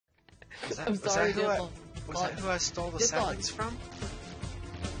I'm sorry, Deadlock. Was that who I stole the settings from?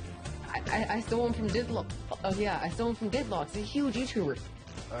 I stole him from Deadlock. Oh yeah, I stole him from Deadlock. He's a huge YouTuber.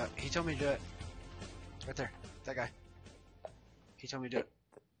 He told me to do it. Right there. That guy. He told me to do it.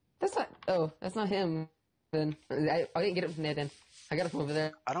 That's not... Oh, that's not him. Then I didn't get it from there then. I got it from over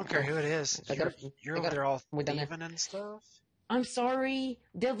there. I don't care who it is. You're over there all thieving and stuff. I'm sorry.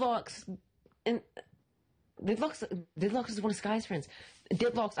 Deadlocks. And... Deadlocks is one of Sky's friends.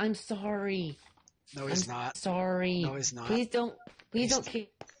 Deadlocks, I'm sorry. No, he's not. Sorry. No, he's not. Please don't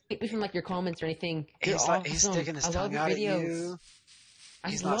keep me from like your comments or anything. He's sticking his tongue out at you.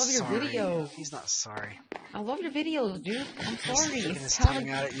 I love your video. He's not sorry. I love your videos, dude. I'm sorry. He's sticking his tongue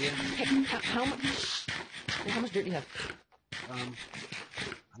out at you. Hey, how much dirt do you have? I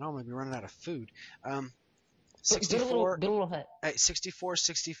know, I'm gonna be running out of food. 64. Build a little hut. Hey, 64,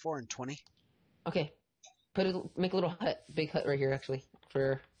 64, and 20. Okay. Make a little hut, big hut right here, actually,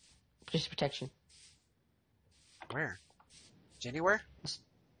 for just protection. Where? Anywhere?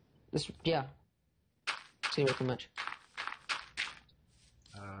 Yeah. See where too much.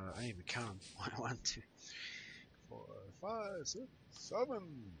 I didn't even count them. 1, 1, 2, 4, 5, 6,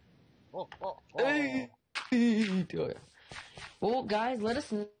 7. Oh. Hey. Well, guys, let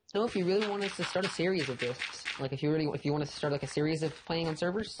us know if you really want us to start a series of this. Like, if you want us to start like a series of playing on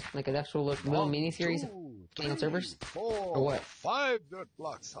servers, like an actual little mini series of playing on servers, 4, or what? 5 dirt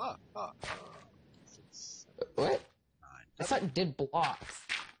blocks. 6, 7, What? 9. It's not dead blocks.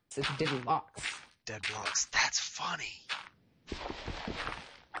 It's dead locks. Dead blocks. That's funny.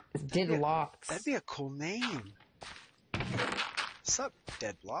 It's dead locks. That'd be a cool name. What's up,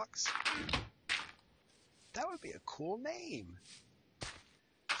 dead blocks? That would be a cool name.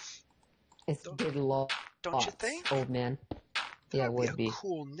 It's dead locks. Don't you think? Old man. Yeah, it would be. A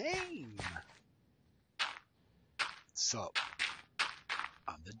cool name. What's up?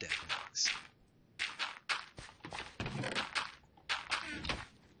 I'm the dead blocks.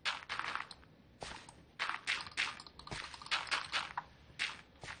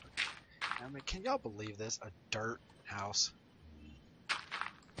 I mean, can y'all believe this? A dirt house.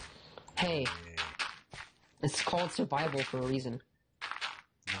 Hey, it's called survival for a reason.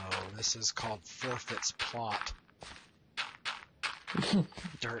 No, this is called Forfeit's Plot.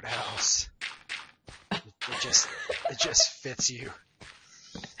 Dirt house. It just fits you.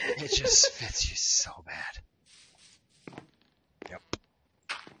 It just fits you so bad. Yep.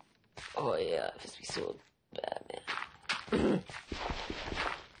 Oh yeah, it fits me so bad, man.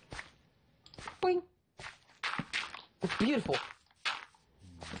 Boing. It's beautiful.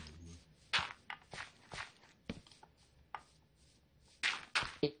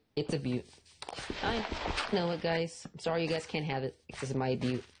 It's a beaut. I know it, guys. I'm sorry you guys can't have it. This is my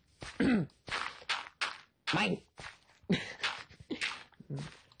beaut. Mine.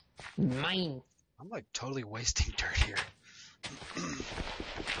 Mine. I'm like totally wasting dirt here.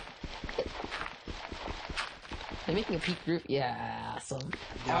 They're making a peak roof. Yeah, awesome.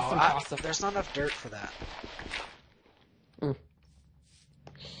 No, Awesome. There's not enough dirt for that.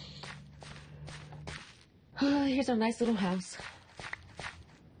 Here's our nice little house.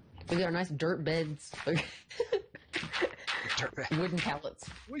 We got our nice dirt beds. Dirt bed. Wooden pallets.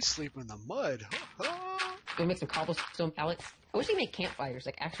 We sleep in the mud. We make some cobblestone pallets. I wish they made campfires,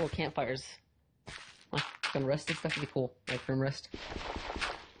 like actual campfires. Like on Rust and stuff would be cool. Like from Rust.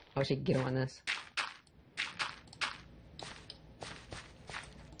 I wish I could get them on this.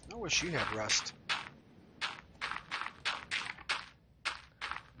 I wish you had Rust.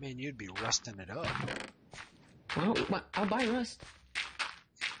 Man, you'd be rusting it up. Well, I'll buy Rust.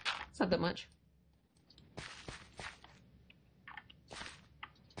 It's not that much.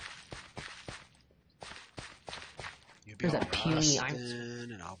 You'll be all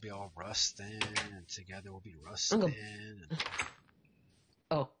rusting, and I'll be all rusting, and together we'll be rusting.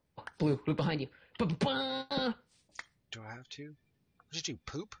 Oh, blue behind you. Do I have to? What did you do,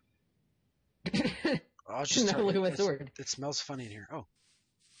 poop? I'll just look at my sword. It smells funny in here. Oh.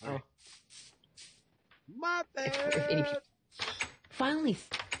 Oh. My bad. Finally,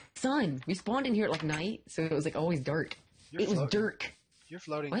 sun. We spawned in here at like night, so it was like always dark. It was dark. You're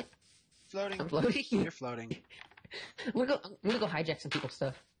floating. What? Floating. I'm floating. You're floating. I'm gonna go hijack some people's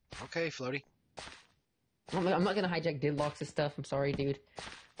stuff. Okay, floaty. I'm not gonna hijack Deadlock's stuff. I'm sorry, dude.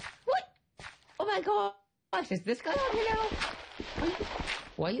 What? Oh my gosh, is this guy on here now?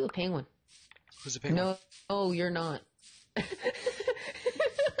 Why are you a penguin? Who's a penguin? No, you're not.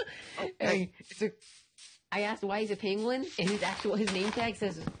 Hey. I asked why he's a penguin, and his name tag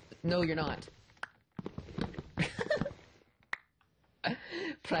says, "No, you're not."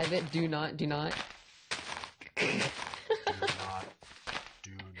 Private, do not. Do not.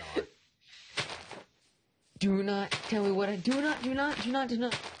 Do not tell me what I do not.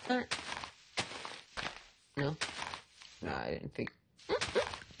 No? No, I didn't think.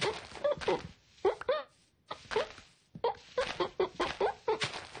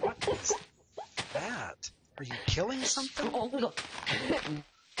 What is that? Are you killing something? Oh, I'm gonna go.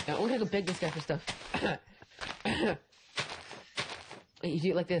 I'm gonna go beg this guy for stuff. Wait, you do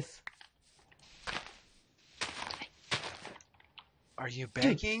it like this. Are you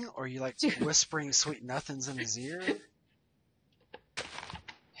begging, or are you like whispering sweet nothings in his ear?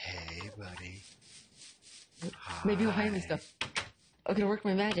 Hey, buddy. Hi. Maybe he'll hand me stuff. I'm gonna work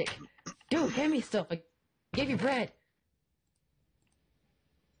my magic. Dude, hand me stuff. I gave you bread.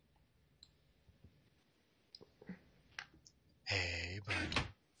 Hey, buddy.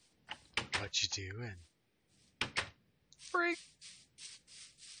 What you doing? Freak.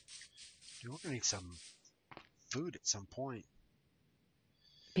 Dude, we're gonna need some food at some point.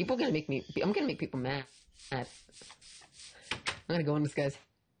 I'm gonna make people mad. I'm gonna go in this guy's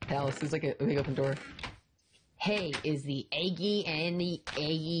house. There's like a big open door. Hey, is the eggy and the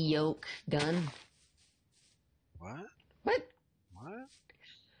eggy yolk done? What? What? What?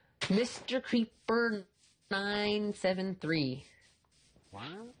 Mr. Creeper 973. What?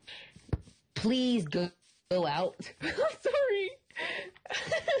 Please go out. I'm sorry.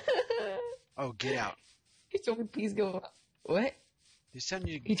 Oh, get out. He told me please go out. What? He's telling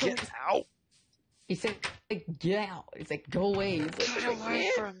you to He told get me- out. He said, like, get out. He's like, go away. He's like, Get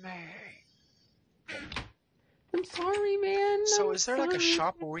away from me. I'm sorry, man. So I'm is there like a sorry.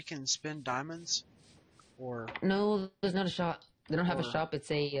 shop where we can spend diamonds? Or No, there's not a shop. They don't have a Or- shop.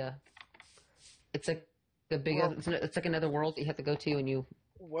 It's a, it's like the big, Well- it's like another world that you have to go to, and you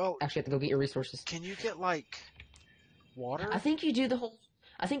well, actually have to go get your resources. can you get like water? I think you do the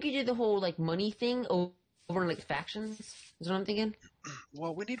whole, like, money thing over in, like, factions. Is what I'm thinking.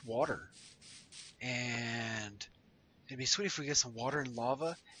 Well, we need water. And it'd be sweet if we get some water and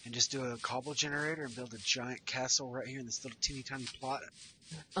lava and just do a cobble generator and build a giant castle right here in this little teeny tiny plot.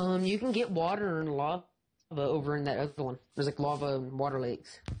 You can get water and lava over in that other one. There's like lava and water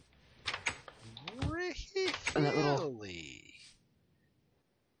lakes. Really? And that little-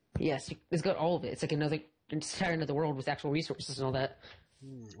 Yes, it's got all of it. It's like another entire another world with actual resources and all that.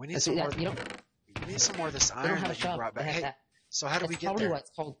 We need That's- some more. you don't, We need some more of this they don't iron have a that you shop. brought They back. have Hey, that. so how do we That's get probably there? what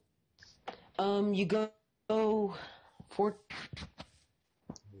it's called. You go for.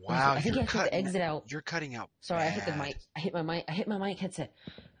 Wow, I think you you're actually have to cutting. exit out. You're cutting out. Sorry, I hit the bad. mic. I hit my mic headset.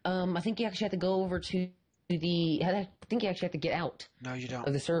 I think you actually have to go over to the. I think you actually have to get out No, you of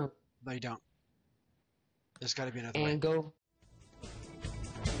don't. the server No, you don't. There's got to be another way. and go.